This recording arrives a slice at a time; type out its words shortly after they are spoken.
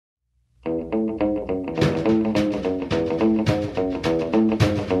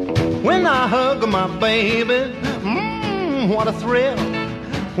my baby, what a thrill.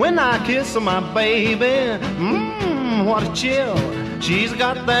 When I kiss my baby, what a chill. She's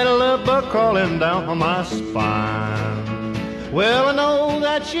got that love bug crawling down my spine. Well, I know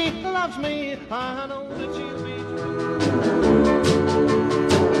that she loves me. I know that she'll be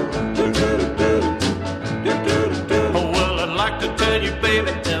well, I'd like to tell you,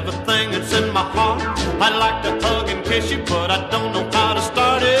 baby, everything that's in my heart. I'd like to hug and kiss you, but I don't know how to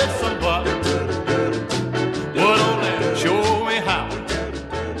start it. Somebody would only show me how.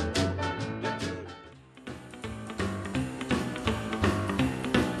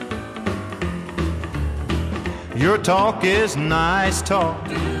 Your talk is nice talk.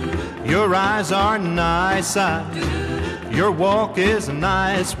 Your eyes are nice eyes. Your walk is a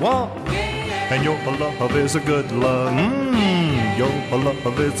nice walk. And your love is a good love. Your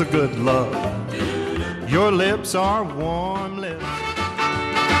love is a good love. Your lips are warm lips.